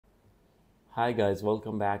Hi guys,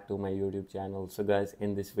 welcome back to my YouTube channel. So guys,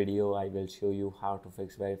 in this video I will show you how to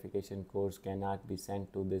fix verification codes cannot be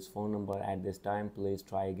sent to this phone number at this time. Please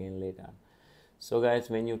try again later. So guys,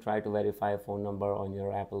 when you try to verify a phone number on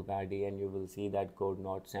your Apple ID, and you will see that code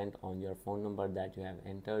not sent on your phone number that you have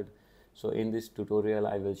entered. So in this tutorial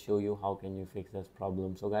I will show you how can you fix this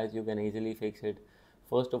problem. So guys, you can easily fix it.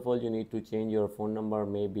 First of all, you need to change your phone number.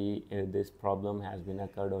 Maybe this problem has been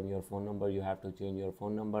occurred on your phone number. You have to change your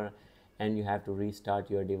phone number and you have to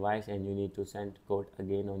restart your device, and you need to send code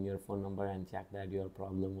again on your phone number and check that your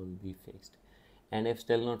problem will be fixed. And if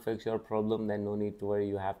still not fix your problem, then no need to worry.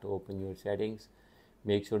 You have to open your settings,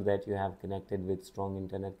 make sure that you have connected with strong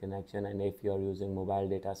internet connection, and if you are using mobile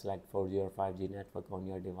data, select 4G or 5G network on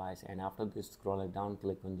your device. And after this, scroll it down,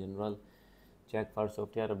 click on general, check for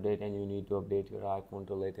software update, and you need to update your iPhone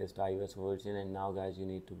to latest iOS version. And now guys, you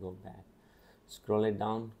need to go back, scroll it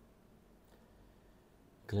down,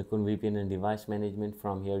 click on VPN and device management.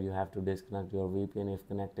 From here you have to disconnect your VPN if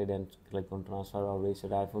connected, and click on transfer or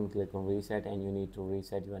reset iPhone. Click on reset, and you need to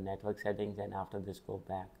reset your network settings, and after this go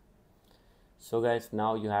back. So guys,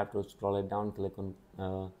 now you have to scroll it down, click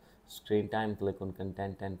on screen time, click on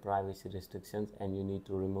content and privacy restrictions, and you need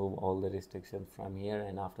to remove all the restrictions from here,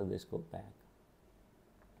 and after this go back.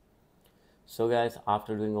 So guys,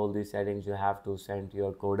 after doing all these settings, you have to send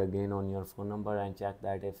your code again on your phone number and check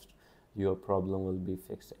that if your problem will be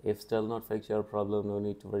fixed. If still not fix your problem, no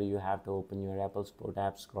need to worry. You have to open your Apple Support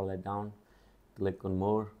app, scroll it down, click on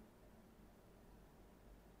more,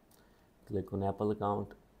 click on Apple account,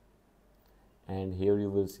 and here you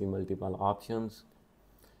will see multiple options,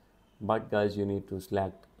 but guys you need to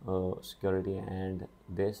select security and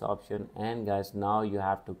this option. And guys, now you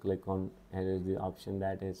have to click on, here is the option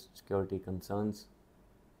that is security concerns,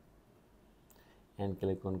 and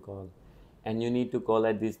click on call. And you need to call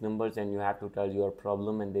at these numbers, and you have to tell your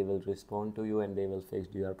problem, and they will respond to you and they will fix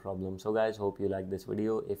your problem. So guys, hope you like this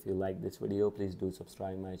video. If you like this video, please do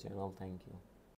subscribe my channel. Thank you.